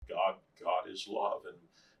is love. And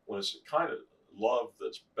when it's the kind of love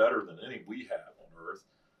that's better than any we have on earth,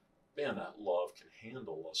 man, that love can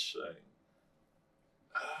handle us saying,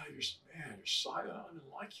 you're silent. I don't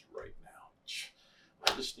even like you right now.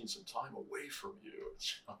 I just need some time away from you.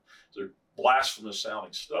 They're blasphemous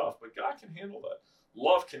sounding stuff, but God can handle that.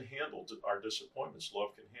 Love can handle our disappointments.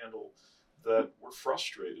 Love can handle that we're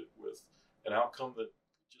frustrated with an outcome that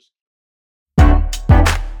just...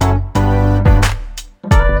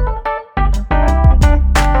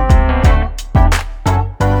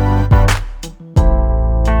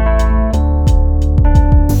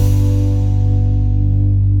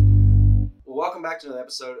 Welcome back to another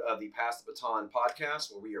episode of the Pass the Baton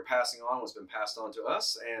podcast, where we are passing on what's been passed on to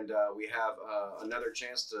us, and we have another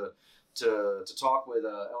chance to talk with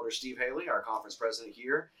Elder Steve Haley, our conference president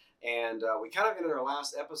here, and we kind of ended our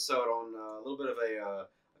last episode on a little bit of a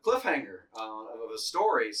cliffhanger of a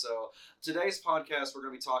story. So today's podcast, we're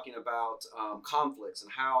going to be talking about conflicts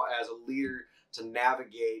and how, as a leader, to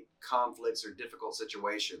navigate conflicts or difficult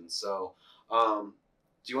situations. So.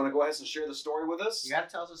 Do you want to go ahead and share the story with us? You got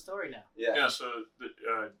to tell us the story now. Yeah. So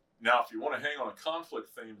now, if you want to hang on a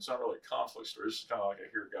conflict theme, it's not really a conflict story. It's kind of like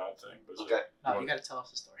a hear God thing. But okay. You got to tell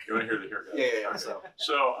us the story. You want to hear the hear God? Yeah. Okay.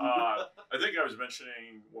 So I think I was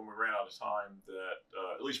mentioning when we ran out of time that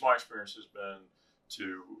at least my experience has been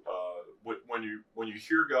to when you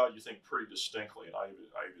hear God, you think pretty distinctly, and I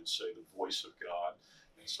even say the voice of God.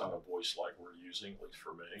 It's not a voice like we're using, at least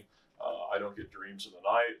for me. I don't get dreams in the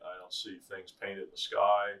night. I don't see things painted in the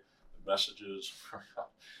sky, messages.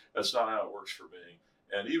 That's not how it works for me.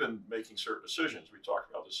 And even making certain decisions. We talked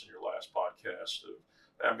about this in your last podcast.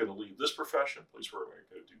 I'm going to leave this profession. Police work. I'm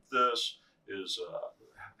going to do this.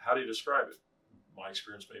 How do you describe it? My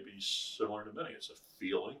experience may be similar to many. It's a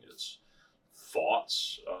feeling. It's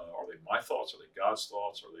thoughts. Are they my thoughts? Are they God's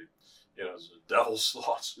thoughts? Are they, is it the devil's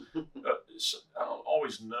thoughts? I don't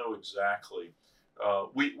always know exactly.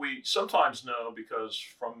 We sometimes know because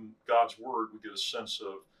from God's word we get a sense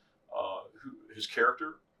of his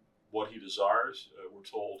character, what he desires. We're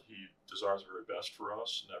told he desires the very best for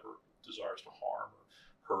us, never desires to harm or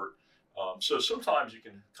hurt. So sometimes you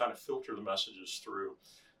can kind of filter the messages through,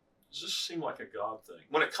 does this seem like a God thing?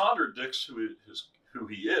 When it contradicts who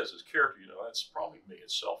he is, his character, that's probably me,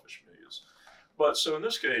 it's selfish me. But so in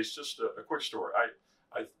this case, just a quick story.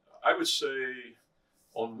 I would say,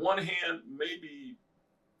 on one hand, maybe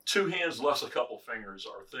two hands less a couple fingers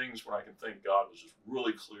are things when I can think God was just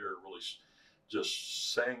really clear, really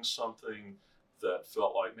just saying something that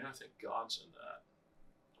felt like, man, I think God's in that.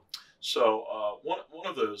 So one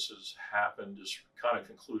of those has happened, just kind of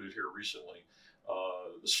concluded here recently.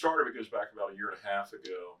 The start of it goes back about a year and a half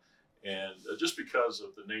ago. And just because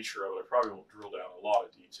of the nature of it, I probably won't drill down a lot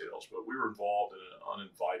of details, but we were involved in an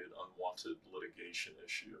uninvited, unwanted litigation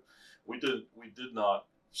issue. We did not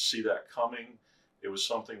see that coming. It was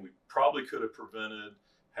something we probably could have prevented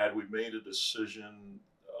had we made a decision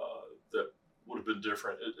that would have been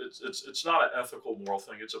different. It's not an ethical, moral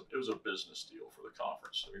thing. It was a business deal for the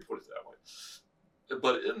conference. Let me put it that way.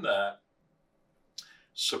 But in that,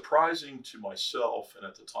 surprising to myself, and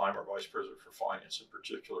at the time our vice president for finance in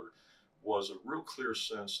particular, was a real clear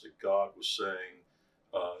sense that God was saying,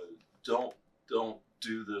 don't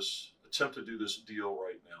do this, attempt to do this deal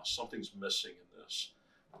right now. Something's missing in this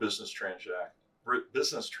business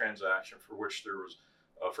transaction for which there was,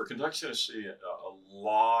 for Kentucky, Tennessee, a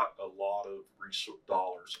lot of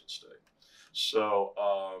dollars at stake. So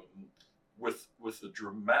with the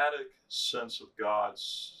dramatic sense of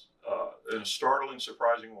God's, in a startling,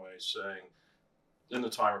 surprising way, saying, in the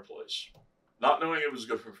time or place, not knowing it was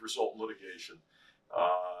going to result in litigation.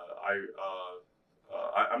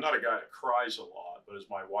 I'm not a guy that cries a lot, but as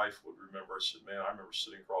my wife would remember, I said, man, I remember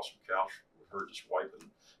sitting across from the couch with her just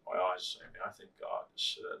wiping my eyes saying, man, I think God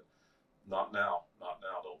just said, not now,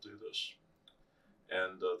 don't do this.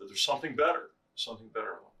 And that there's something better.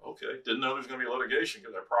 Okay, didn't know there was going to be litigation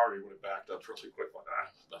because I probably would have backed up really quick, like,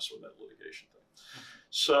 that's what that litigation thing.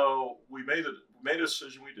 So we made a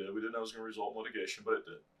decision. We did. We didn't know it was going to result in litigation, but it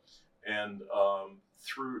did. And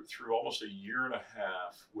through almost a year and a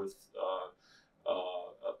half with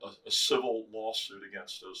a civil lawsuit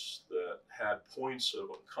against us that had points of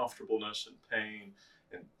uncomfortableness and pain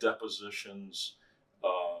and depositions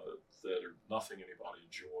that are nothing anybody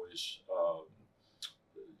enjoys.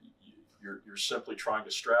 You're simply trying to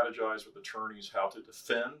strategize with attorneys how to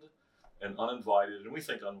defend an uninvited and we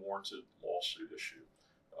think unwarranted lawsuit issue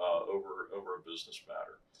over a business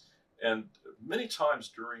matter. And many times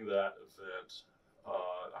during that event,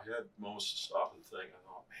 I had moments to stop and think, I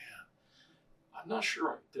thought, man, I'm not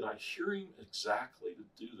sure, did I hear him exactly to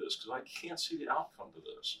do this? Because I can't see the outcome to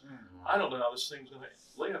this. Mm-hmm. I don't know how this thing's going to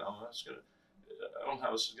land. I don't know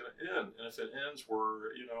how this is going to end. And if it ends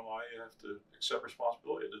where, I have to accept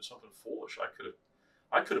responsibility, I did something foolish. I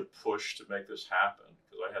could have pushed to make this happen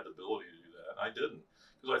because I had the ability to do that. And I didn't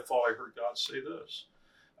because I thought I heard God say this.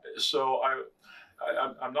 So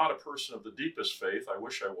I'm not a person of the deepest faith. I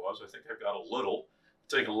wish I was. I think I've got a little.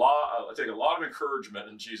 I take a lot of encouragement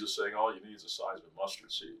in Jesus saying all you need is the size of a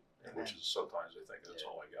mustard seed, which is sometimes I think that's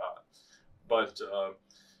all I got. But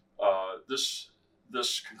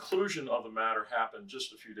this conclusion of the matter happened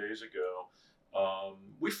just a few days ago.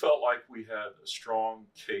 We felt like we had a strong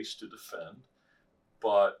case to defend,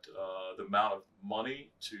 but the amount of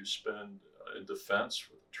money to spend in defense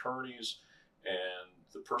with attorneys and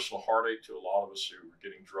the personal heartache to a lot of us who were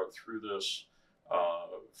getting drugged through this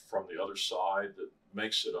from the other side that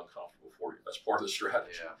makes it uncomfortable for you. That's part of the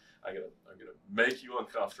strategy. Yeah. I'm gonna make you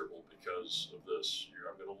uncomfortable because of this.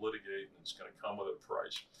 I'm gonna litigate, and it's gonna come with a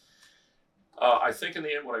price. I think in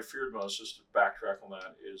the end, what I feared most, just to backtrack on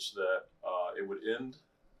that, is that it would end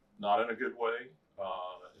not in a good way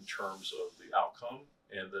in terms of the outcome,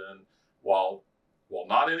 and then while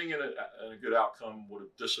not ending in a good outcome, would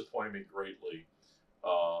have disappointed me greatly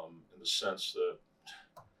in the sense that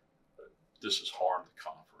this has harmed the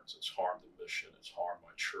conference, it's harmed the mission, it's harmed my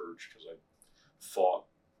church because I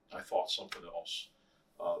thought something else.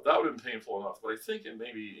 That would have been painful enough, but I think it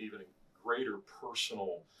may be even a greater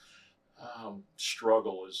personal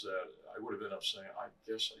struggle is that I would have been up saying, I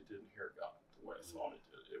guess I didn't hear God the way I thought I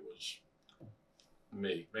did. It was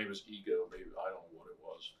me. Maybe it was ego. Maybe I don't know what it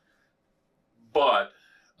was. But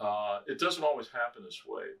it doesn't always happen this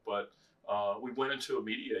way. But we went into a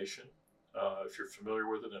mediation. If you're familiar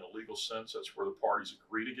with it in a legal sense, that's where the parties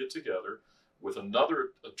agree to get together with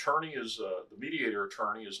another attorney. The mediator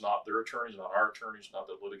attorney is not their attorneys, not our attorneys, not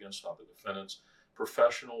the litigants, not the defendants.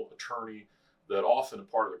 Professional attorney that often a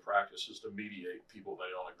part of their practice is to mediate people they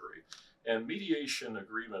don't agree. And mediation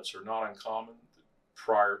agreements are not uncommon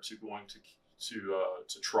prior to going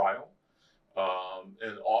to trial.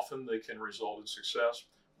 And often they can result in success.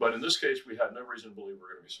 But in this case, we had no reason to believe we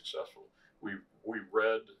were going to be successful. We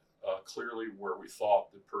read clearly where we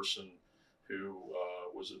thought the person who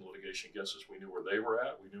was in litigation against us, we knew where they were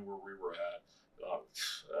at. We knew where we were at.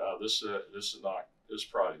 This is going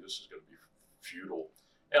to be futile.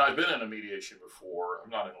 And I've been in a mediation before. I'm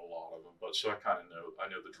not in a lot of them, but so I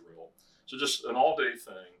know the drill. So just an all-day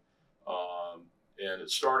thing, and it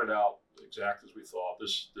started out exactly as we thought.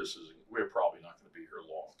 We're probably not going to be here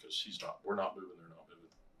long because we're not moving. They're not moving.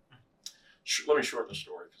 Let me shorten the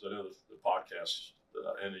story because I know the podcast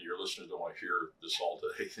and your listeners don't want to hear this all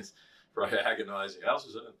day. It's probably agonizing. How's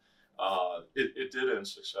this end? It did end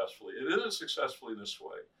successfully. It ended successfully in this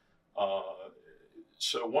way.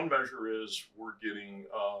 So one measure is we're getting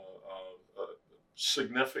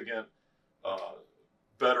significant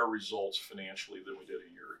better results financially than we did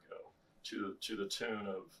a year ago, to the tune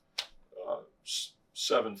of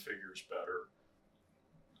 7 figures better.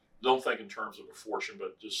 Don't think in terms of a fortune,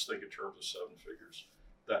 but just think in terms of 7 figures.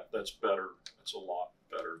 That's better. That's a lot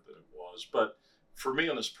better than it was. But for me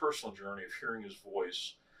on this personal journey of hearing his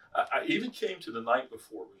voice, I even came to the night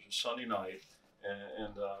before, which was Sunday night,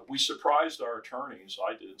 and we surprised our attorneys.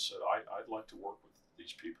 I did, and said, I'd like to work with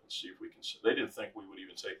these people and see if we can. They didn't think we would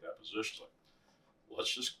even take that position. Like,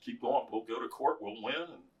 let's just keep going. We'll go to court. We'll win.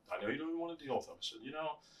 And I know you don't want to deal with them. I said,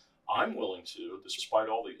 I'm willing to, despite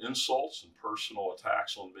all the insults and personal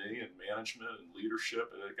attacks on me and management and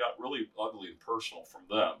leadership, and it got really ugly and personal from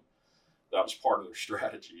them. That was part of their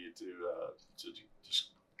strategy to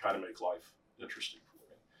just kind of make life interesting for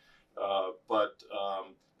me. But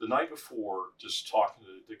the night before, just talking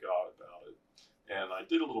to God about it, and I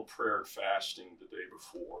did a little prayer and fasting the day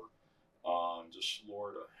before. Just,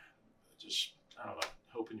 Lord, I don't know,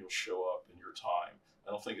 hoping you'll show up in your time.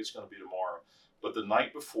 I don't think it's going to be tomorrow. But the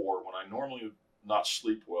night before, when I normally would not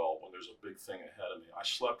sleep well, when there's a big thing ahead of me, I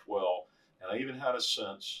slept well, and I even had a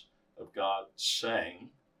sense of God saying,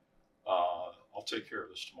 I'll take care of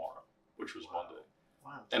this tomorrow, which was Monday.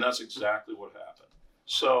 Wow. And that's exactly what happened.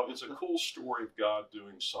 So it's a cool story of God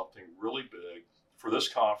doing something really big for this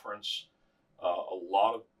conference, a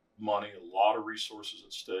lot of money, a lot of resources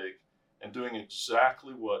at stake, and doing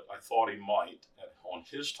exactly what I thought he might on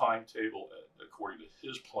his timetable, according to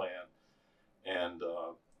his plan. And,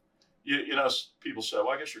 people say, well,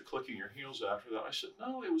 I guess you're clicking your heels after that. I said,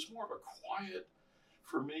 no, it was more of a quiet,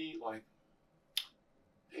 for me, like,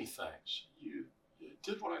 hey, thanks. You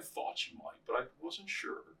did what I thought you might, but I wasn't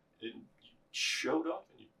sure. And you showed up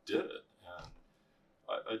and you did it. And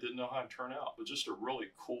I didn't know how it turned out, but just a really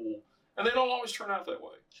cool, and they don't always turn out that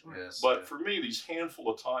way. Yes. But for me, these handful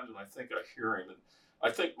of times when I think I hear him, and I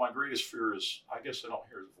think my greatest fear is, I guess I don't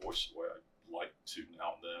hear his voice the way I'd like to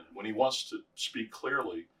now and then. When he wants to speak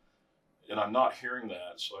clearly, and I'm not hearing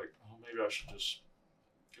that, it's like, oh, maybe I should just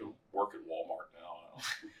go work at Walmart now.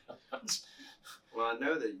 Well, I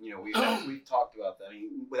know that we've talked about that. I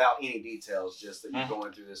mean, without any details, just that you're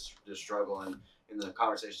going through this struggle, and in the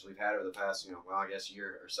conversations we've had over the past, I guess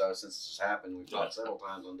year or so since this has happened, we've talked several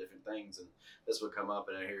times on different things, and this would come up,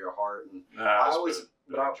 and I hear your heart, and I always,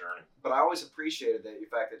 been a journey. But I always appreciated the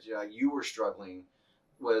fact that you were struggling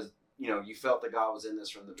with, you felt that God was in this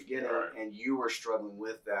from the beginning, Right. and you were struggling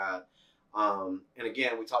with that. And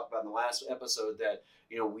again, we talked about in the last episode that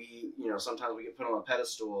we sometimes we get put on a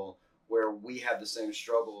pedestal where we have the same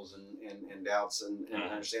struggles and doubts and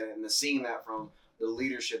understand it, and seeing that from the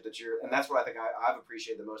leadership that and that's what I think I've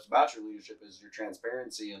appreciated the most about your leadership is your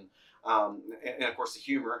transparency and of course the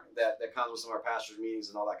humor that comes with some of our pastors' meetings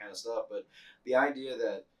and all that kind of stuff. But the idea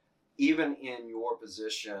that even in your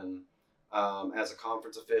position as a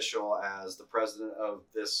conference official, as the president of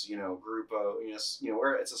this group of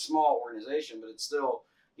where it's a small organization, but it's still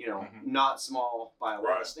not small by a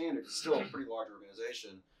lot of standards. It's still a pretty large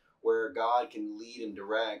organization where God can lead and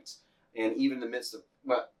direct, and even in the midst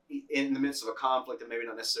of a conflict, and maybe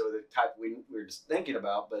not necessarily the type we were just thinking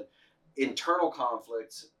about, but internal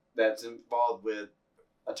conflict that's involved with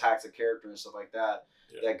attacks of character and stuff like that,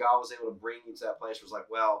 that God was able to bring you to that place where it's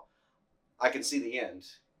like, well, I can see the end.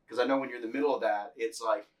 Because I know when you're in the middle of that, it's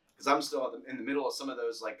like, because I'm still in the middle of some of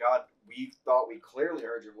those, like, God, we thought we clearly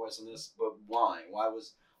heard your voice in this, but why? Why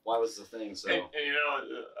was the thing? So, and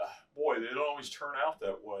boy, they don't always turn out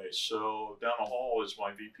that way. So down the hall is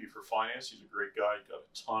my VP for finance. He's a great guy. Got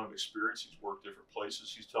a ton of experience. He's worked different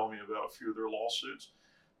places. He's telling me about a few of their lawsuits.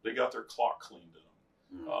 They got their clock cleaned in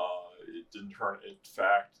them. It didn't turn. In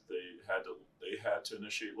fact, they had to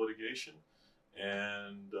initiate litigation,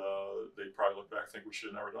 and they probably look back and think we should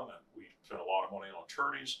have never done that. We spent a lot of money on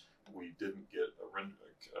attorneys. We didn't get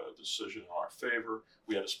a decision in our favor.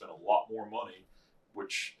 We had to spend a lot more money.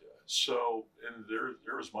 And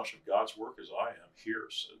they're as much of God's work as I am here.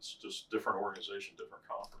 So it's just different organization, different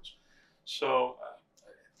conference. So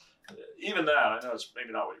even that, I know it's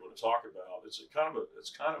maybe not what you want to talk about. It's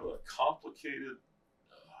kind of a complicated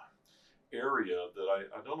area that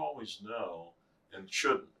I don't always know and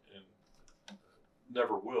shouldn't and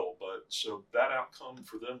never will. But so that outcome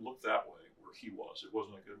for them looked that way where he was. It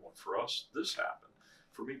wasn't a good one for us. This happened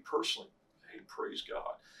for me personally. Hey, praise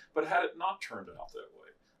God. But had it not turned out that way,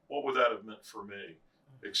 what would that have meant for me,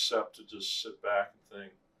 except to just sit back and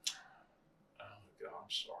think, oh God, I'm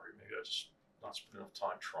sorry. Maybe I just not spent enough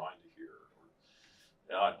time trying to hear.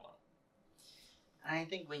 I don't know. I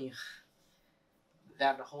think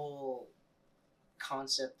that whole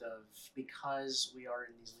concept of because we are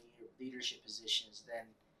in these leadership positions, then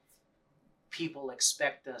people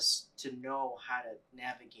expect us to know how to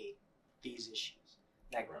navigate these issues.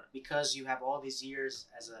 Like, because you have all these years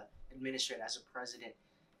as an administrator, as a president,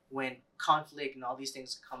 when conflict and all these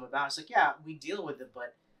things come about, it's like, yeah, we deal with it,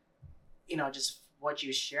 but just what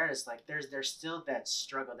you shared is like there's still that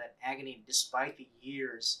struggle, that agony, despite the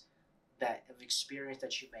years of experience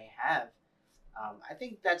that you may have. I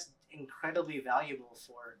think that's incredibly valuable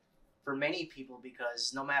for many people,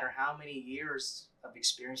 because no matter how many years of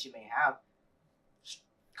experience you may have,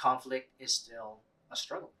 conflict is still a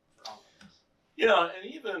struggle for all of us. Yeah, and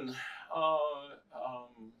even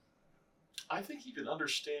I think even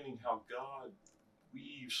understanding how God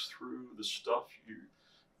weaves through the stuff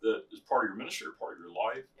that is part of your ministry or part of your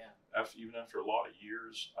life, even after a lot of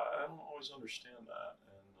years, I don't always understand that,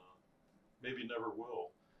 and maybe never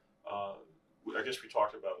will. I guess we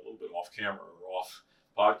talked about it a little bit off camera or off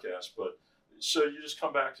podcast, but so you just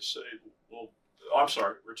come back to say, well, I'm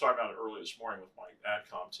sorry, we were talking about it early this morning with my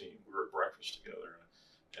AdCom team. We were at breakfast together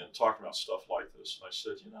and talking about stuff like this, and I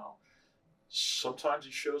said, sometimes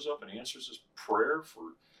he shows up and answers his prayer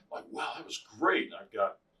for like, wow, that was great. And I've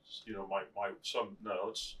got,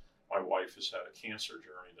 my wife has had a cancer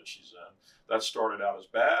journey that she's in. That started out as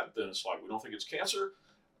bad. Then it's like, we don't think it's cancer.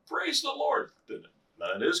 Praise the Lord. Then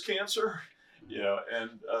it is cancer.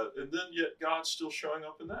 And then yet God's still showing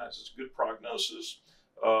up in that. It's a good prognosis.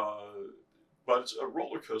 But it's a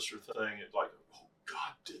roller coaster thing. It's like, oh,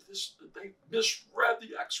 God did this. They misread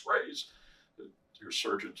the x-rays. Your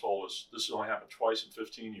surgeon told us this has only happened twice in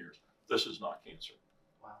 15 years. This is not cancer.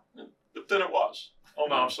 Wow. But then it was. Oh,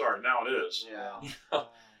 no, I'm sorry. Now it is. Yeah.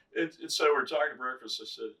 And so we're talking at breakfast. I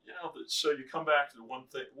said, so you come back to the one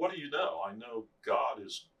thing. What do you know? I know God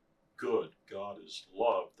is good. God is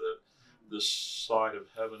love. That this side of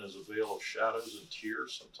heaven is a veil of shadows and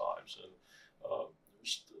tears sometimes. And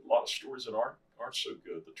there's a lot of stories in our aren't so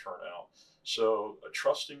good, the turnout. So I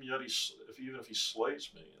trust him yet even if he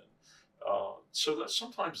slays me. And so that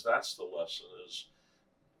sometimes that's the lesson is,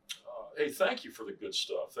 hey, thank you for the good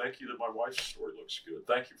stuff. Thank you that my wife's story looks good.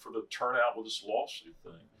 Thank you for the turnout with this lawsuit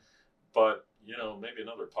thing. But, maybe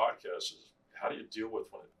another podcast is how do you deal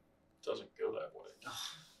with when it doesn't go that way?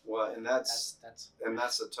 Well, and that's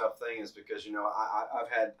the tough thing is because, I've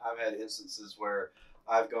had instances where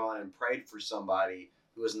I've gone and prayed for somebody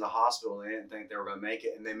who was in the hospital and they didn't think they were going to make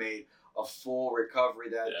it, and they made a full recovery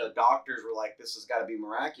that the doctors were like, this has got to be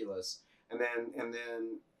miraculous. And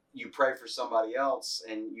then you pray for somebody else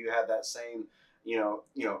and you have that same,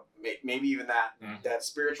 maybe even that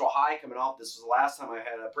spiritual high coming off. This was the last time I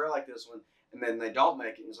had a prayer like this one, and then they don't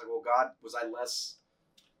make it. And it's like, well, God, was I less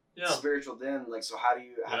spiritual then? Like, so how do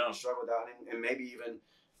you struggle with that? And maybe even,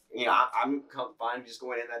 I'm fine just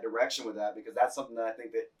going in that direction with that, because that's something that I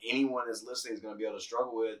think that anyone that's listening is going to be able to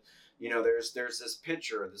struggle with. There's this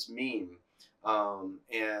picture, this meme,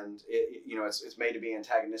 and it's made to be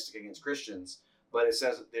antagonistic against Christians. But it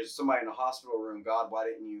says there's somebody in a hospital room. God, why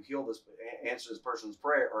didn't you answer this person's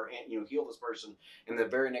prayer, or heal this person? And the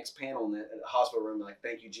very next panel in the hospital room, like,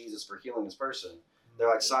 thank you, Jesus, for healing this person. They're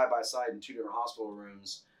like side by side in two different hospital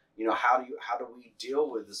rooms. How do we deal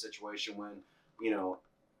with the situation when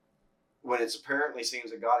it's apparently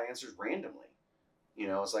seems that God answers randomly?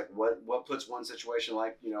 It's like what puts one situation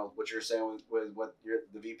like what you're saying with what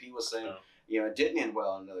the VP was saying. It didn't end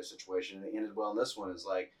well in another situation. It ended well in this one. Is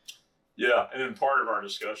like. Yeah, and then part of our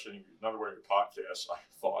discussion, another way of your podcast, I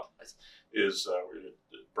thought, is we had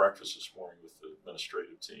breakfast this morning with the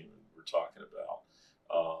administrative team, and we're talking about.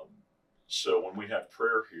 So when we have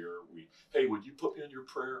prayer here, hey, would you put me on your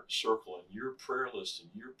prayer circle and your prayer list and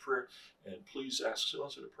your prayer, and please ask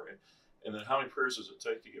so-and-so to pray. And then how many prayers does it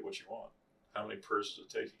take to get what you want? How many prayers does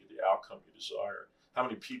it take to get the outcome you desire? How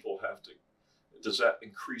many people does that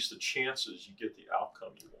increase the chances you get the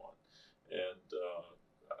outcome you want? And,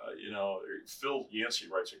 Phil Yancey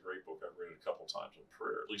writes a great book I've read a couple times on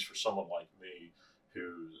prayer, at least for someone like me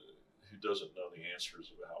who doesn't know the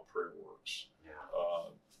answers of how prayer works. Yeah.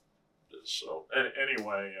 So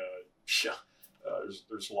anyway,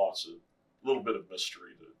 there's lots of little bit of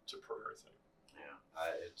mystery to prayer, I think.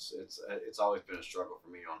 Yeah, it's always been a struggle for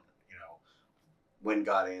me on when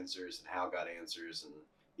God answers and how God answers, and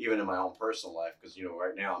even in my own personal life, because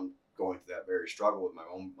right now I'm going through that very struggle with my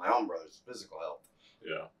own brother's physical health.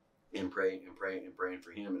 Yeah. And praying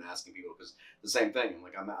for him and asking people, because the same thing.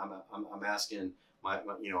 Like I'm asking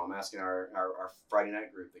I'm asking our Friday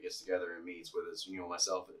night group that gets together and meets with us.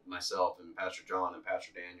 Myself and Pastor John and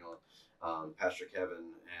Pastor Daniel, Pastor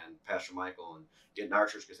Kevin and Pastor Michael, and getting our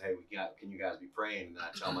church, because hey, can you guys be praying? And then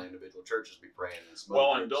I tell my individual churches to be praying.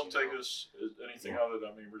 And don't take us as anything other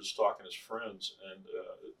than, we're just talking as friends, and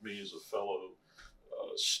me as a fellow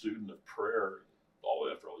student of prayer,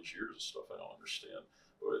 after all these years of stuff I don't understand.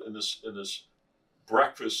 In this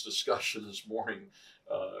breakfast discussion this morning,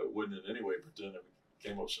 wouldn't in any way pretend that we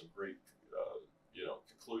came up with some great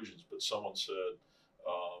conclusions, but someone said,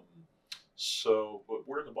 but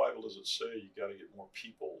where in the Bible does it say you got to get more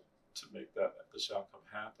people to make this outcome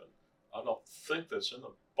happen? I don't think that's in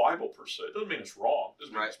the Bible per se. It doesn't mean it's wrong. It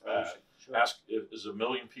doesn't mean it's bad. Sure. Ask, is 1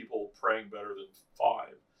 million people praying better than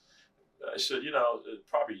 5? I said,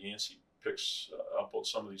 probably Yancey picks up on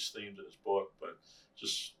some of these themes in his book, but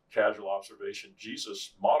just casual observation,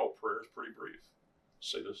 Jesus' model prayer is pretty brief.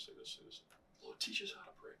 Say this, say this, say this. Lord, teach us how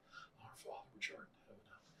to pray. Our Father, which art in heaven.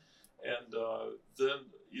 And then,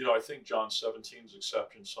 I think John 17's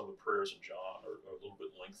exception, some of the prayers in John are a little bit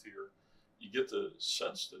lengthier. You get the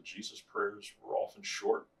sense that Jesus' prayers were often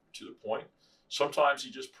short, to the point. Sometimes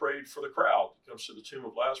he just prayed for the crowd. He comes to the tomb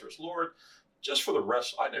of Lazarus. Lord, just for the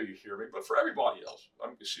rest, I know you hear me, but for everybody else,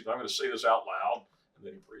 I'm going to say this out loud, and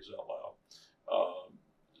then he prays out loud.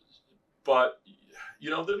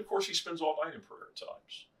 Then of course he spends all night in prayer at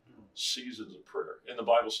times, seasons of prayer. And the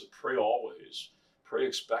Bible said, pray always, pray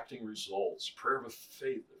expecting results, prayer of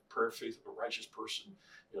faith of a righteous person,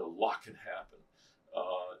 a lot can happen.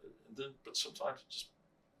 But sometimes it just,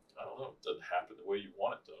 I don't know, it doesn't happen the way you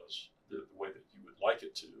want it does, the way that you would like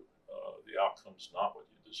it to. The outcome's not what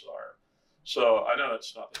you desire. So I know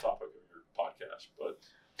that's not the topic of your podcast, but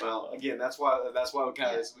again, that's why we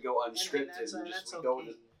kind of we go unscripted.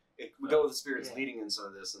 We go with the Spirit's leading in some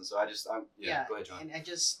of this, and so go ahead, John. And I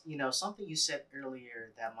just something you said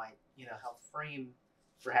earlier that might help frame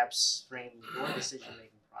your decision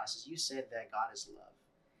making process. You said that God is love,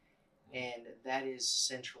 and that is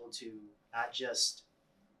central to not just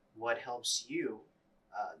what helps you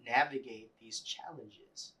navigate these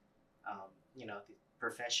challenges, the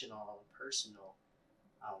professional and personal,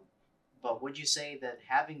 But would you say that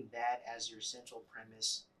having that as your central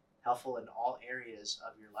premise helpful in all areas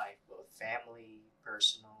of your life, both family,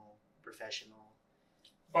 personal, professional?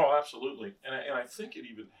 Oh, absolutely. And I think it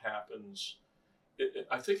even happens,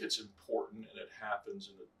 I think it's important, and it happens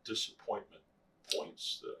in the disappointment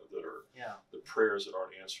points that are Yeah. the prayers that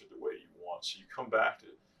aren't answered the way you want. So you come back to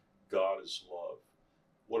God is love.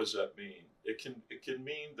 What does that mean? It can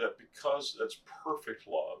mean that because that's perfect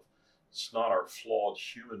love, it's not our flawed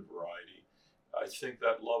human variety. I think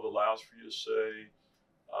that love allows for you to say,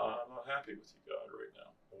 I'm not happy with you, God, right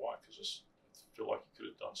now. Why? Because I feel like you could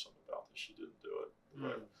have done something about this. You didn't do it.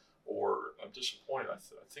 Mm. Or I'm disappointed. I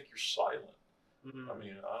think you're silent. Mm. I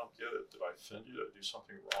mean, I don't get it. Did I offend you? Did I do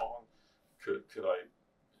something wrong? Could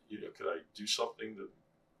I do something that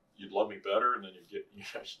you'd love me better, and then you do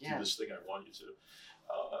this thing I want you to.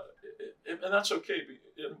 And that's okay.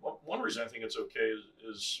 And one reason I think it's okay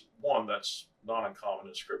is one, that's not uncommon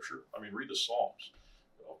in Scripture. I mean, read the Psalms,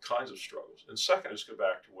 all kinds of struggles. And second is go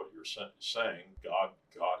back to what you're saying. God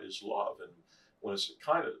is love, and when it's a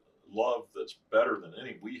kind of love that's better than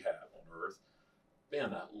any we have on earth, man,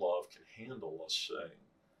 that love can handle us saying,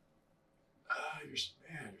 you're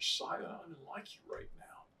silent. I don't even like you right now.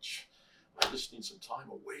 I just need some time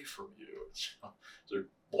away from you. They're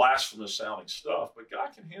blasphemous sounding stuff, but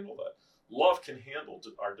God can handle that. Love can handle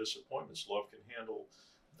our disappointments. Love can handle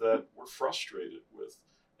that we're frustrated with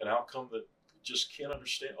an outcome that just can't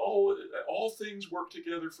understand. Oh, all things work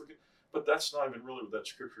together for good. But that's not even really what that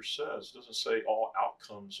scripture says. It doesn't say all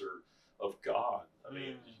outcomes are of God. I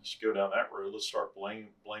mean, you just go down that road. Let's start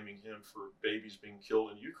blaming him for babies being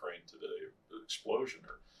killed in Ukraine today, the explosion.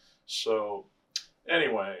 So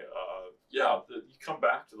anyway, you come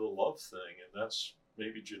back to the love thing, and that's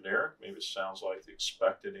maybe generic. Maybe it sounds like the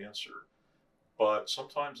expected answer, but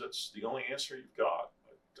sometimes that's the only answer you've got.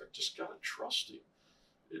 I just got to trust him.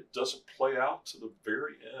 It doesn't play out to the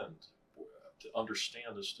very end to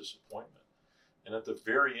understand this disappointment. And at the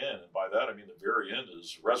very end, and by that I mean the very end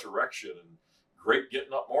is resurrection and great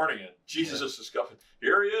getting up morning, and Jesus is coming.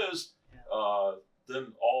 Here he is. Yeah.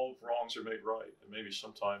 Then all wrongs are made right, and maybe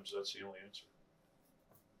sometimes that's the only answer.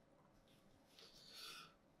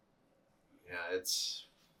 Yeah, it's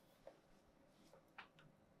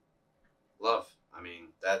love. I mean,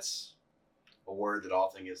 that's a word that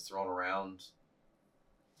often gets thrown around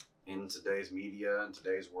in today's media, in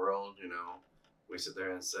today's world. We sit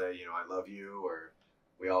there and say, I love you, or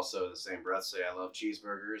we also in the same breath say, I love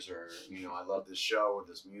cheeseburgers, or, I love this show or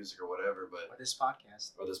this music or whatever, Or this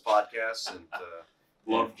podcast. And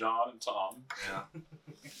Love John and Tom. Yeah.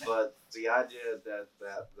 But the idea that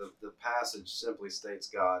the passage simply states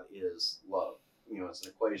God is love. It's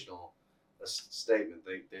an equational statement.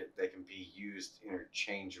 They can be used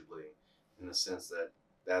interchangeably in the sense that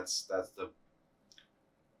that's the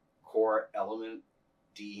core element,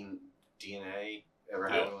 DNA,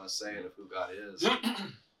 however you want to say it, of who God is.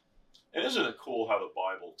 And isn't it cool how the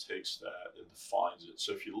Bible takes that and defines it?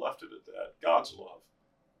 So if you left it at that, God's love.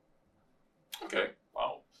 Okay,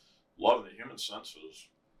 well, love in the human sense is,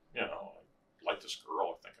 I like this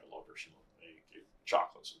girl. I think I love her. She loved me. Gave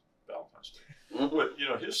chocolates at Valentine's Day. Mm-hmm.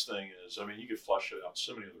 But, his thing is, you could flesh it out in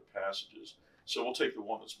so many other passages. So we'll take the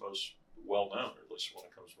one that's most well known, or at least the one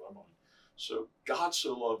that comes to my mind. So God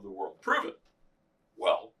so loved the world. Prove it.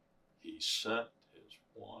 Well, he sent his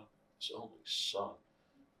only son.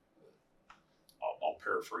 I'll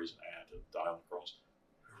paraphrase and add to die on the cross.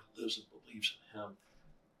 Whoever lives and believes in him.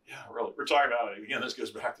 Yeah, really. We're talking about it. Again, this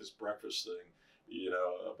goes back to this breakfast thing,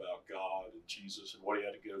 about God and Jesus and what he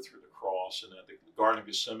had to go through the cross, and at the Garden of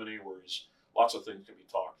Gethsemane, where lots of things can be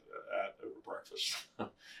talked at over breakfast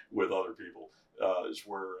with other people, is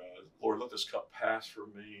where, Lord, let this cup pass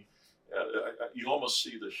from me. You almost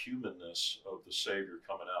see the humanness of the Savior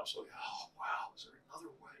coming out. It's like, oh, wow, is there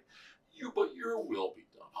another way? But your will be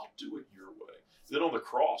done. I'll do it your way. Then on the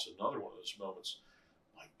cross, another one of those moments,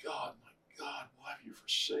 my God, why have you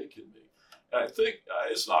forsaken me? And I think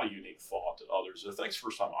it's not a unique thought to others. I think it's the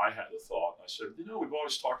first time I had the thought, and I said, we've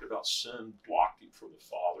always talked about sin blocking from the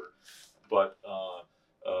Father, but,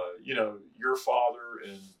 your Father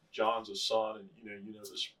and John's a son, and,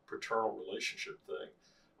 this paternal relationship thing.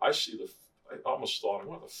 I almost thought, I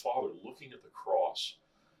want the Father looking at the cross,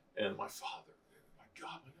 and my Father, my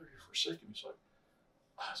God, you're forsaken me. It's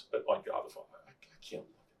like, my God, the Father, I can't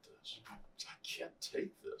look at this. I can't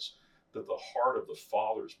take this. That the heart of the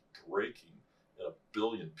Father is breaking in a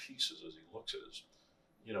billion pieces as he looks at his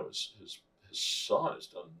son has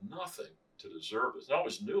done nothing to deserve this. And I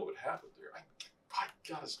always knew it would happen there. I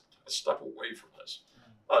got to step away from this.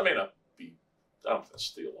 I may not be, I don't know if that's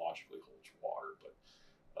theologically holds water, but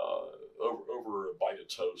over a bite of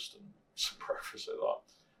toast and some breakfast, I thought,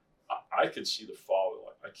 I could see the father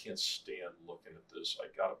like, I can't stand looking at this. I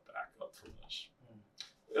got to back up from this.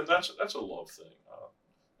 And that's a love thing.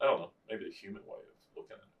 I don't know, maybe a human way of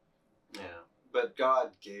looking at it. Yeah, but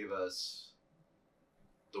God gave us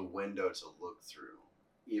the window to look through,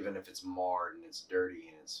 even if it's marred and it's dirty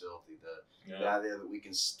and it's filthy. The idea that we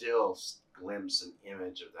can still glimpse an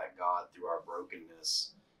image of that God through our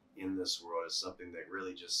brokenness in this world is something that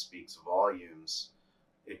really just speaks volumes.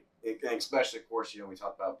 And especially, of course, we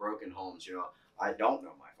talk about broken homes. I don't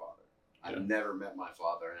know my father. I've never met my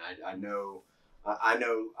father, and I know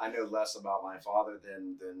less about my father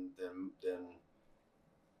than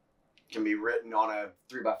can be written on a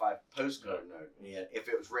 3x5 postcard note. Yeah, if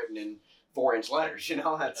it was written in 4-inch letters, I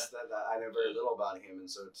know very little about him, and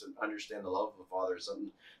so to understand the love of a father is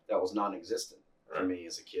something that was non-existent for me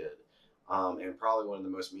as a kid. And probably one of the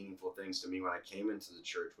most meaningful things to me when I came into the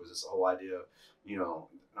church was this whole idea of,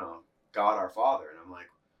 God our Father. And I'm like,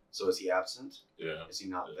 so is he absent? Yeah. Is he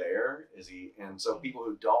not there? Is he? And so people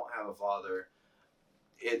who don't have a father,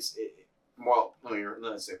 let's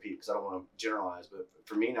say people, because I don't want to generalize, but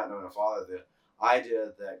for me, not knowing a father, the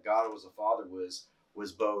idea that God was a father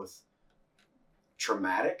was both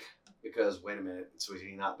traumatic, because wait a minute, so is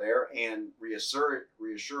he not there? And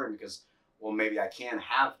reassuring because, well, maybe I can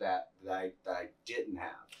have that I didn't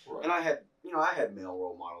have. Right. And I had male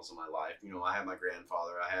role models in my life. I had my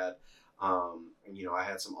grandfather. I had, I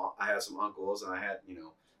had some uncles, and I had,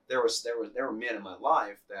 there were men in my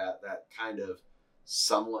life that kind of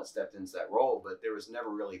somewhat stepped into that role, but there was never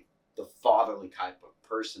really the fatherly type of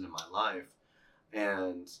person in my life.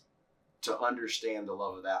 And to understand the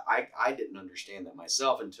love of that, I didn't understand that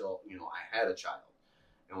myself until, I had a child.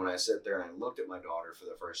 And when I sit there and I looked at my daughter for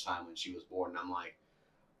the first time when she was born, and I'm like,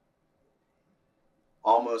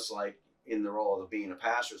 almost like in the role of being a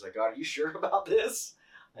pastor, it's like, God, are you sure about this?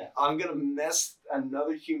 I'm going to mess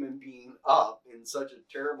another human being up in such a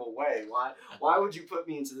terrible way. Why would you put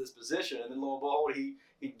me into this position? And then lo and behold, he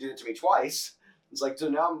did it to me twice. It's like, so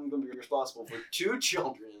now I'm going to be responsible for 2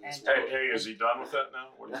 children. Hey, is he done with that now?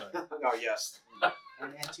 What do you think? Oh, yes.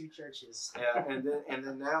 And 2 churches. Yeah, and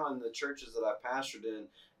then now in the churches that I've pastored in,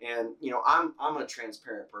 and I'm a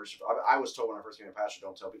transparent person. I was told when I first became a pastor,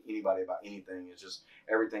 don't tell anybody about anything. It's just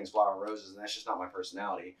everything's flower and roses, and that's just not my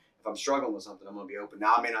personality. If I'm struggling with something, I'm going to be open.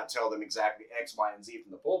 Now, I may not tell them exactly X, Y, and Z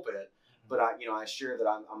from the pulpit, but I share that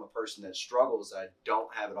I'm a person that struggles. I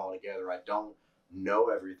don't have it all together. I don't know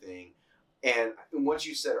everything. And what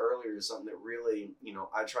you said earlier is something that really,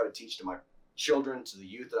 I try to teach to my children, to the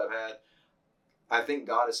youth that I've had. I think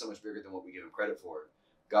God is so much bigger than what we give him credit for.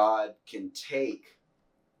 God can take,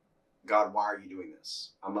 God, why are you doing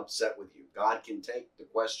this? I'm upset with you. God can take the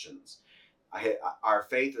questions. Our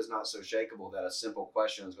faith is not so shakable that a simple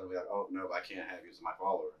question is going to be like, oh, no, I can't have you as my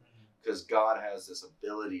follower. Because God has this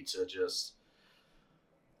ability to just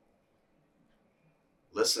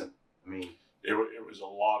listen. I mean, it was a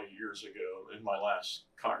lot of years ago. In my last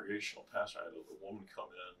congregational pastor, I had a woman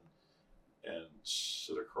come in and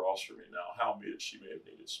sit across from me. Now, howbeit she may have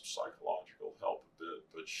needed some psychological help a bit,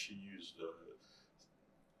 but she used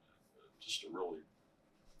just an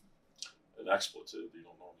expletive you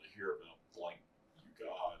don't normally hear about, blank you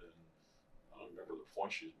God, and I don't remember the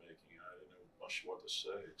point she was making. I didn't know much what to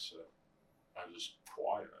say, except I was just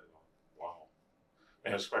quiet. I thought, wow.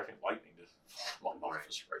 I was expecting lightning to fall in my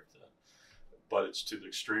office right then. But it's to the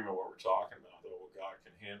extreme of what we're talking about, though. Well, God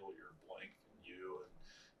can handle your blank and you, and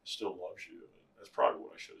still loves you. And that's probably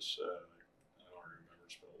what I should have said. I don't remember.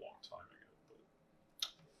 It's been a long time ago. But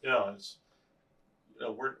it's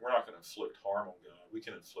we're not going to inflict harm on God. We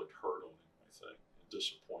can inflict hurt on him, I think, and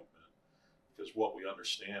disappointment. Because what we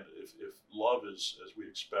understand, if love is as we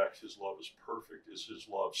expect, his love is perfect. Is his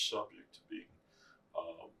love subject to being?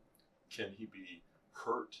 Can he be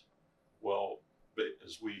hurt? Well, but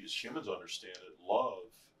as we as humans understand it,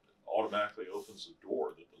 love automatically opens the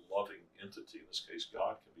door that the loving entity, in this case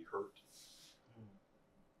God, can be hurt.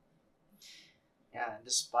 Yeah, and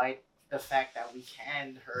despite the fact that we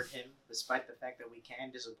can hurt him, despite the fact that we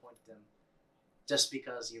can disappoint him, just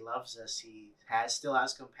because he loves us, he still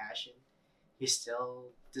has compassion. He still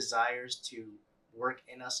desires to work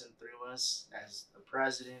in us and through us as the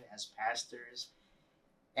president, as pastors.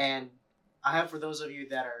 And I have, for those of you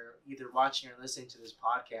that are either watching or listening to this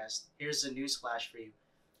podcast, here's a newsflash for you.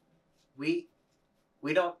 We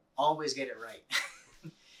don't always get it right.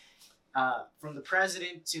 From the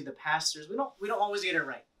president to the pastors, we don't always get it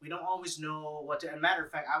right. We don't always know what to. As a matter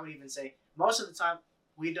of fact, I would even say most of the time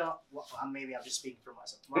we don't. Well, maybe I'm just speaking for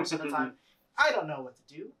myself. Most of the time, I don't know what to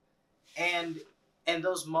do, and in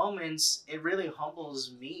those moments, it really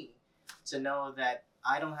humbles me to know that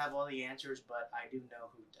I don't have all the answers, but I do know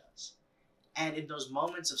who does. And in those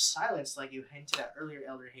moments of silence, like you hinted at earlier,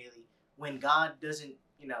 Elder Haley, when God doesn't,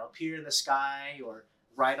 appear in the sky or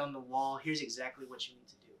write on the wall, here's exactly what you need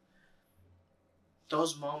to do.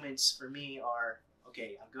 Those moments for me are,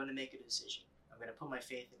 okay, I'm going to make a decision. I'm going to put my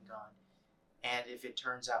faith in God. And if it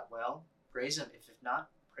turns out well, praise Him. If not,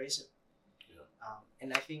 praise Him. Yeah.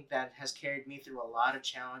 And I think that has carried me through a lot of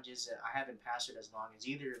challenges. That I haven't pastored as long as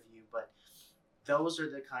either of you, but those are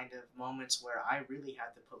the kind of moments where I really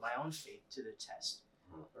have to put my own faith to the test.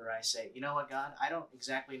 Where I say, you know what, God, I don't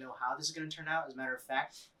exactly know how this is going to turn out. As a matter of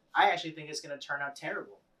fact, I actually think it's going to turn out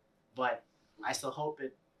terrible. But I still hope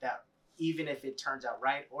that even if it turns out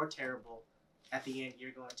right or terrible, at the end,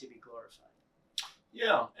 you're going to be glorified.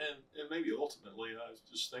 Yeah, and maybe ultimately, I was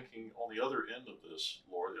just thinking on the other end of this,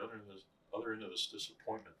 Lord, the other end of this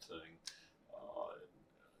disappointment thing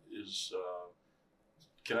is,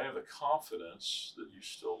 can I have the confidence that you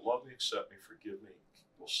still love me, accept me, forgive me,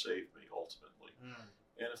 will save me ultimately?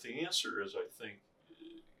 And if the answer is, I think,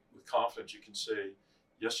 with confidence, you can say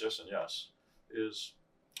yes, yes, and yes, is,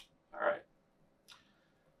 all right,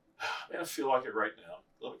 man, I feel like it right now.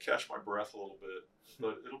 Let me catch my breath a little bit,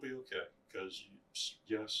 but it'll be okay because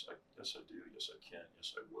yes, I do, yes, I can,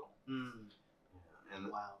 yes, I will.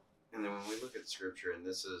 And wow. And then when we look at Scripture, and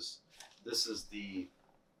this is the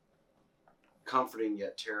comforting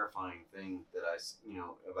yet terrifying thing that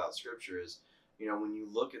about Scripture is, when you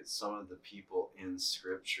look at some of the people in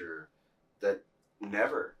Scripture that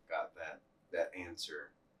never got that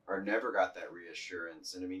answer or never got that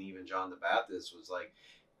reassurance. And I mean, even John the Baptist was like,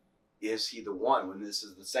 is he the one? When this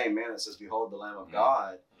is the same man that says, behold the Lamb of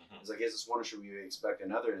God. It's like, is this one or should we expect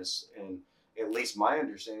another? And at least my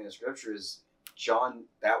understanding of Scripture is John,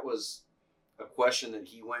 that was a question that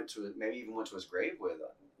he maybe even went to his grave with,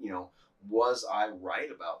 was I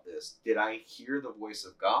right about this? Did I hear the voice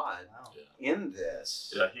of God in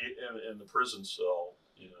this? Yeah, he in the prison cell,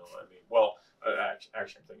 I mean, well,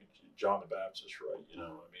 actually I'm thinking John the Baptist, right? I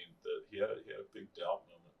mean, he had a big doubt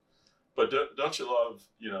moment. But don't you love,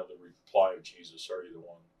 the reply of Jesus? Are you the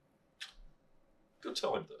one? Go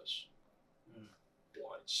tell him this.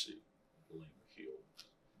 Blind see, lame healed.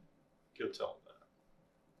 Go tell him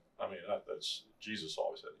that. I mean, that's Jesus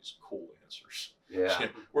always had these cool answers. Yeah.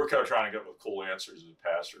 We're kind of trying to get with cool answers as a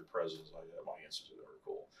pastor, presidents like that. My answers are never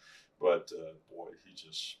cool. But boy, you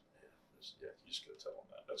just got to tell him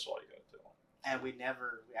that. That's all you got to tell him. And we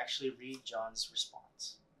actually read John's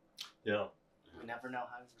response. Yeah. We never know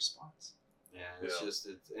how he responds. Yeah, it's just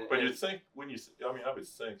but you think I would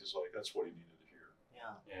think it's like that's what he needed to hear.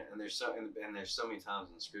 Yeah. Yeah, and there's so many times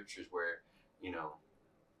in Scriptures where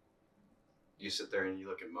you sit there and you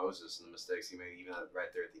look at Moses and the mistakes he made, even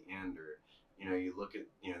right there at the end, or you look at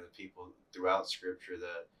the people throughout Scripture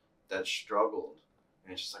that struggled,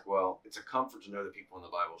 and it's just like, well, it's a comfort to know that people in the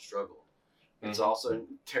Bible struggled. It's also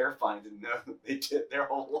terrifying to know that they did their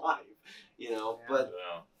whole life,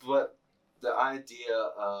 But the idea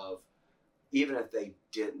of even if they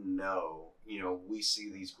didn't know, we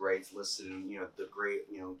see these greats listed in the great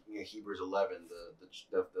Hebrews 11,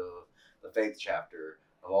 the faith chapter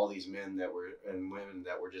of all these men that were and women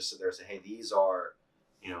that were just sit there and say, hey, these are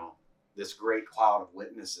this great cloud of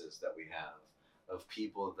witnesses that we have of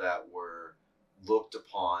people that were looked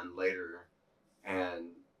upon later, and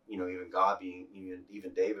even God being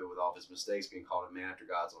even David with all of his mistakes being called a man after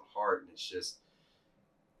God's own heart. And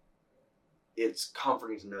it's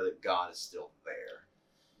comforting to know that God is still there.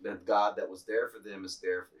 That God that was there for them is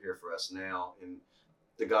here for us now. And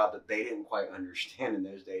the God that they didn't quite understand in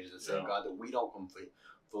those days is the same God that we don't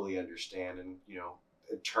fully understand. And,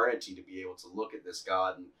 eternity to be able to look at this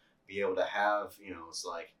God and be able to have, it's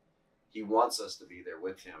like he wants us to be there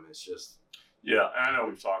with him. It's just... Yeah, and I know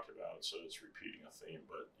we've talked about it, so it's repeating a theme,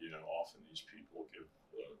 but, often these people give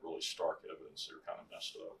really stark evidence they're kind of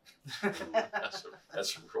messed up.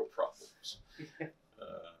 That's some real problems.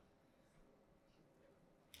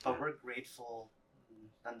 But we're grateful,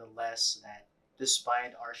 nonetheless, that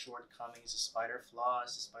despite our shortcomings, despite our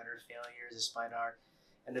flaws, despite our failures, despite our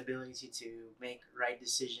inability to make right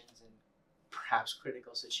decisions in perhaps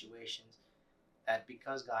critical situations, that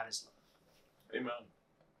because God is love. Amen.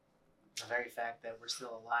 The very fact that we're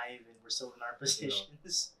still alive and we're still in our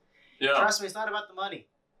positions. Yeah. Trust me, it's not about the money.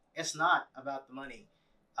 It's not about the money.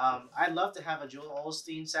 I'd love to have a Joel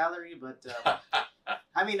Osteen salary, but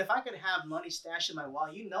I mean, if I could have money stashed in my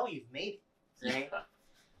wallet, you've made it, right? Yeah.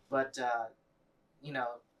 But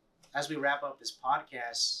as we wrap up this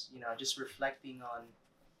podcast, just reflecting on,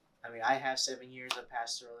 I mean, I have 7 years of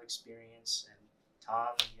pastoral experience, and Tom,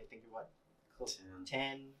 I think you're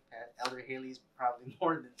 10. Elder Haley's probably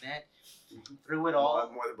more than that. Through it Well,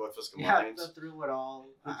 all, more than both of us yeah, combined. through it all,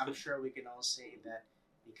 I'm sure we can all say that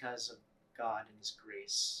because of God and His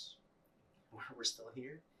grace, we're still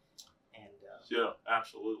here. And Yeah,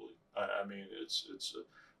 absolutely. I mean, it's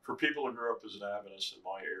for people who grew up as an Adventist in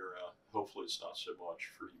my era. Hopefully, it's not so much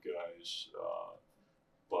for you guys,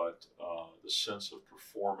 but the sense of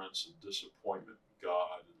performance and disappointment in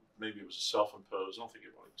God. And maybe it was self-imposed. I don't think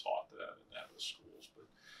anybody taught that in Adventist schools, but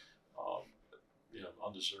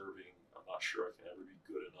undeserving. I'm not sure I can ever be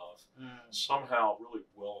good enough. Somehow, really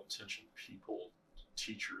well-intentioned people,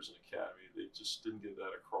 teachers in academy, they just didn't get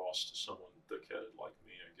that across to someone thick-headed like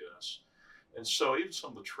me, I guess. And so even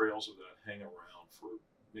some of the trails of that hang around for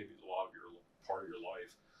maybe a lot of your part of your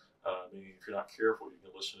life. I mean, if you're not careful, you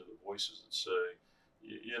can listen to the voices that say,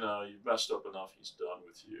 you've messed up enough, He's done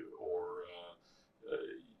with you, or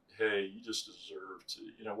hey, you just deserve to,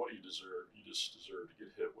 what do you deserve? You just deserve to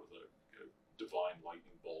get hit with a divine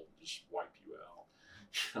lightning bolt and just wipe you out.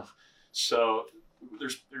 So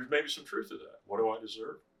there's maybe some truth to that. What do I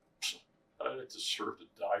deserve? I deserve to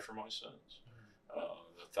die for my sins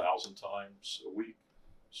 1,000 times a week,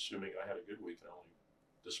 assuming I had a good week and only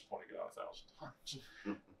disappointed God 1,000 times.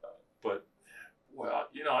 But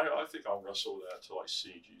I think I'll wrestle with that until I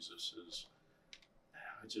see Jesus.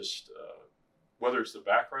 I just whether it's the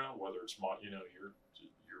background, whether it's my your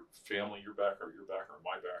family, your background,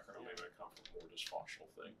 my background. Maybe I come from a more dysfunctional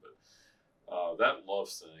thing, but that love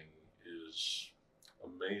thing is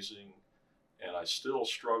amazing, and I still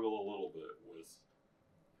struggle a little bit with,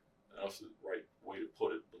 I don't know if the right way to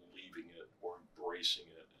put it, believing it or embracing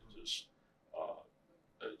it, and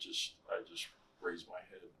I just raise my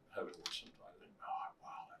head heavenward sometimes and think, oh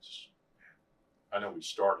wow, I know we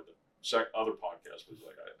started the other podcast, but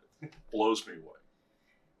it blows me away.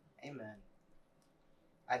 Amen.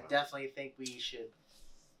 I definitely think we should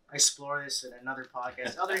explore this in another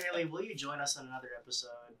podcast. Elder Haley, will you join us on another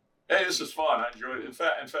episode? Hey, this is fun. I enjoy it. In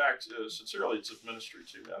fact, sincerely, it's a ministry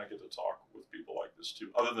too, man. I get to talk with people like this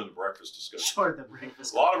too, other than the breakfast discussion. Sure, the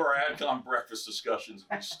breakfast. A lot of our AdCom breakfast discussions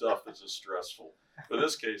would be stuff that's just stressful. But in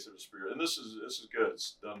this case, it was spirit, and this is good.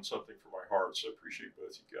 It's done something for my heart. So I appreciate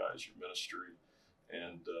both you guys, your ministry,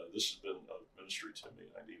 and this has been a ministry to me.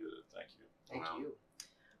 I needed it. Thank you. Thank you.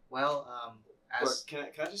 Well, But can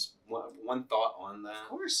I just one thought on that? Of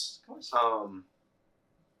course.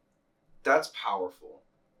 That's powerful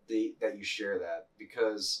that you share that,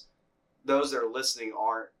 because those that are listening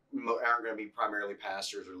aren't going to be primarily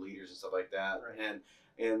pastors or leaders and stuff like that, right.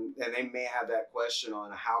 and they may have that question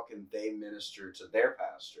on how can they minister to their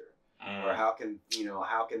pastor, or how can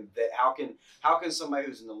somebody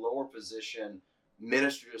who's in the lower position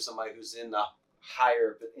minister to somebody who's in the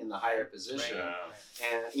higher position. Right.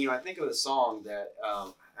 And I think of a song that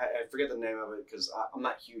I forget the name of it because I'm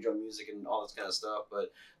not huge on music and all this kind of stuff,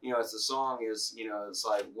 but it's the song is it's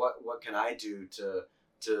like what can I do to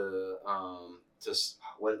how does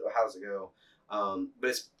it go? But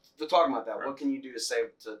it's talking about that. Right. What can you do to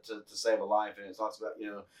save a life? And it talks about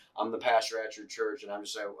I'm the pastor at your church, and I'm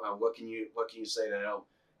just saying what can you say to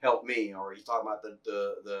help me? Or he's talking about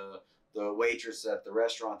the waitress at the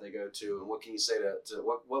restaurant they go to, and what can you say to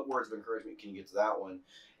what words of encouragement can you get to that one?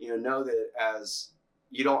 Know that as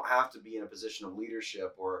you don't have to be in a position of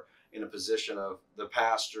leadership or in a position of the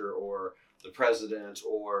pastor or the president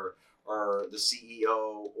or the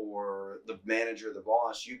CEO or the manager, the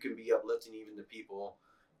boss. You can be uplifting even to people,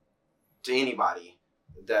 to anybody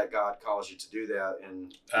that God calls you to do that,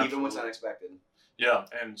 and Absolutely. Even when it's unexpected. Yeah,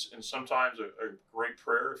 and sometimes a great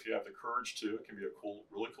prayer, if you have the courage to, it can be a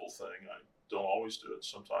really cool thing. I don't always do it.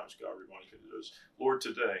 Sometimes God reminds me to do this. Lord,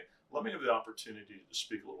 today, let me have the opportunity to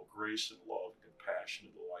speak a little grace and love and compassion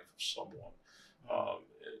into the life of someone.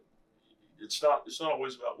 It's not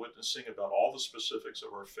always about witnessing about all the specifics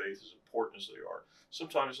of our faith, as important as they are.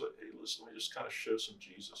 Sometimes, hey, listen, let me just kind of show some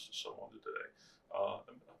Jesus to someone today,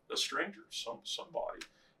 a stranger, somebody,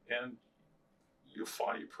 and you'll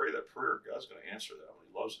find you pray that prayer, God's going to answer that one.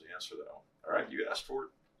 He loves to answer that one. All right, you asked for it,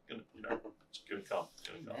 it's going to come.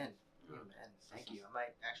 Amen. Thank you. I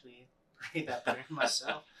might actually pray that prayer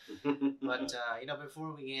myself. But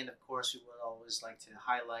before we end, of course, we would always like to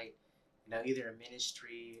highlight, either a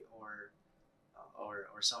ministry or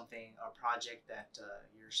something, a project that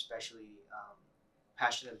you're especially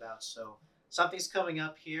passionate about. So something's coming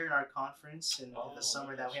up here in our conference in Oh, the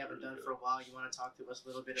summer that we nice. haven't Very done good. for a while. You want to talk to us a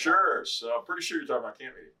little bit about? Sure. So I'm pretty sure you're talking about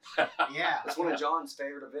camp meeting. Yeah. It's one of John's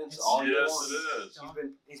favorite events. It's- All year Yes, long. it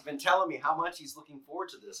is. He's been telling me how much he's looking forward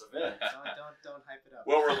to this event. Don't hype it up.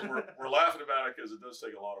 Well, we're laughing about it because it does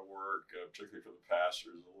take a lot of work, particularly for the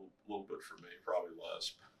pastors. A little bit for me, probably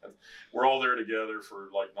less. But we're all there together for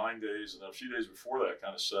like 9 days, and a few days before that,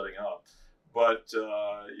 kind of setting up. But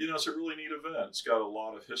it's a really neat event. It's got a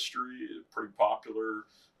lot of history, pretty popular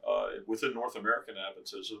within North American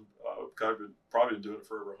Adventism. I've probably been doing it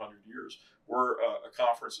for over 100 years. We're a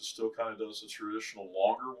conference that still kind of does the traditional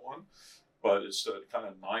longer one, but it's kind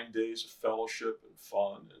of 9 days of fellowship and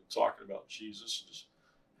fun and talking about Jesus and just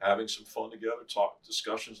having some fun together,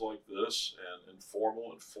 discussions like this and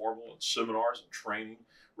informal and formal and seminars and training.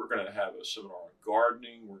 We're going to have a seminar on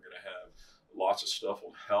gardening. We're going to have lots of stuff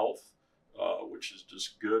on health, which is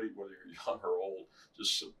just good, whether you're young or old.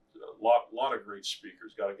 Just a lot of great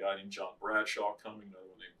speakers. Got a guy named John Bradshaw coming, another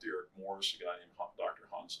one named Derek Morris, a guy named Dr.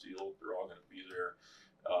 Hans Steele. They're all going to be there.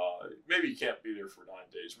 Maybe you can't be there for 9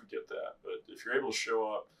 days. We get that. But if you're able to show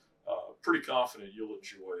up, pretty confident you'll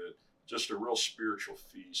enjoy it. Just a real spiritual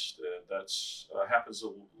feast. And that's happens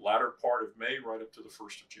the latter part of May, right up to the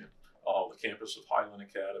 1st of June. The campus of Highland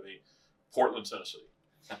Academy, Portland, Tennessee.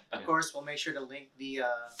 Of course, we'll make sure to link the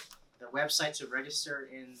website to register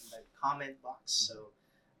in the comment box. So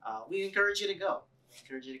we encourage you to go. We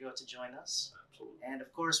encourage you to go to join us. Absolutely. And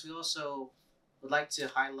of course, we also would like to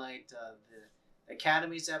highlight the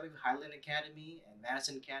academies that we have, Highland Academy and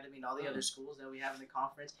Madison Academy and all the other schools that we have in the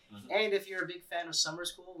conference. Mhm. And if you're a big fan of summer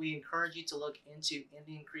school, we encourage you to look into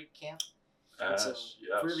Indian Creek Camp. It's a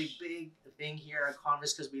really big thing here at our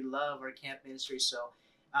conference because we love our camp ministry. So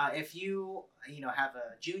if you have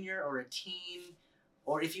a junior or a teen,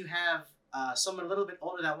 or if you have someone a little bit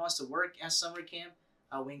older that wants to work at summer camp,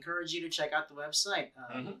 we encourage you to check out the website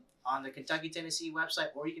on the Kentucky Tennessee website,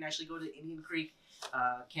 or you can actually go to Indian Creek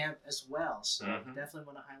camp as well. So definitely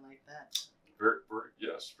want to highlight that. Very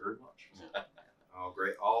much. Oh,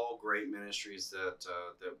 great! All great ministries that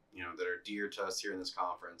are dear to us here in this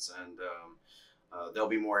conference, and there'll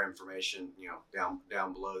be more information,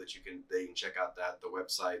 down below that they can check out the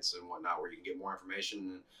websites and whatnot where you can get more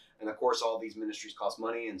information. And of course, all these ministries cost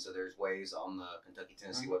money, and so there's ways on the Kentucky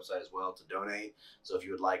Tennessee website as well to donate. So if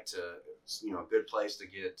you would like to, a good place to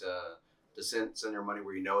get to send your money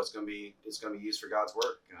where it's going to be used for God's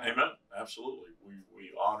work. Amen. Absolutely.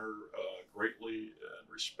 We honor greatly and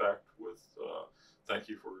respect with. Thank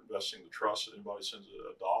you for investing the trust. Anybody sends $1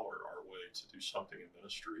 our way to do something in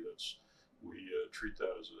ministry, we treat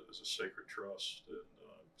that as a sacred trust. And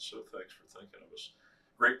so thanks for thinking of us.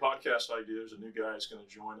 Great podcast ideas. A new guy is going to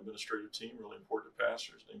join the administrative team, really important to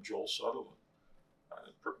pastors, named Joel Sutherland.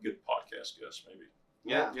 Pretty good podcast guest, maybe.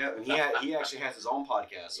 Yeah. And he actually has his own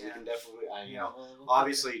podcast, so we can definitely, we'll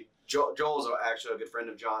obviously, Joel's actually a good friend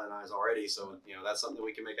of John and I's already, so that's something that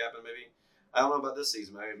we can make happen. Maybe I don't know about this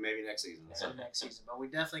season, maybe next season. So next season, but we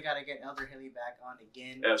definitely got to get Elder Hilly back on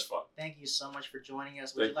again. That's fun. Thank you so much for joining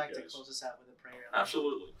us. Would you like to close us out with a prayer?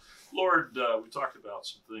 Absolutely. Lord, we talked about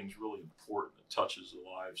some things really important that touches the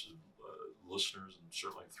lives of listeners and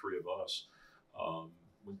certainly three of us.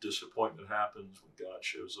 When disappointment happens, when God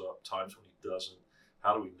shows up, times when He doesn't,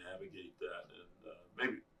 how do we navigate that?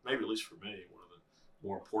 And maybe at least for me, one of the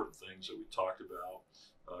more important things that we talked about,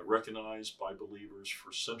 recognized by believers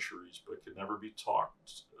for centuries, but can never be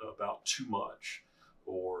talked about too much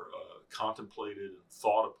or contemplated and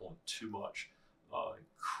thought upon too much.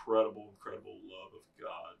 Incredible love of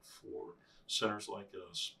God for sinners like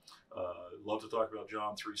us. Love to talk about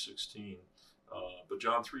John 3:16, but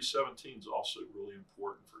John 3:17 is also really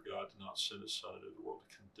important for God to not send His Son into the world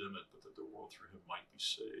to condemn it, but that the world through Him might be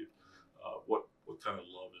saved. What kind of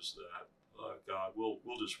love is that? God, we'll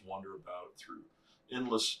just wonder about it through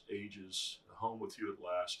endless ages, home with you at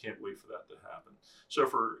last. Can't wait for that to happen. So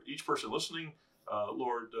for each person listening,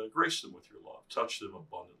 Lord, grace them with your love. Touch them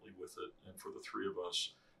abundantly with it. And for the three of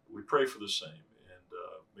us, we pray for the same. And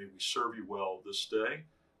may we serve you well this day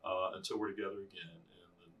until we're together again.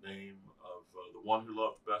 In the name of the one who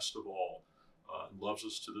loved best of all and loves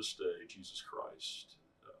us to this day, Jesus Christ.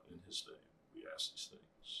 In His name, we ask these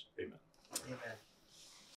things. Amen. Amen.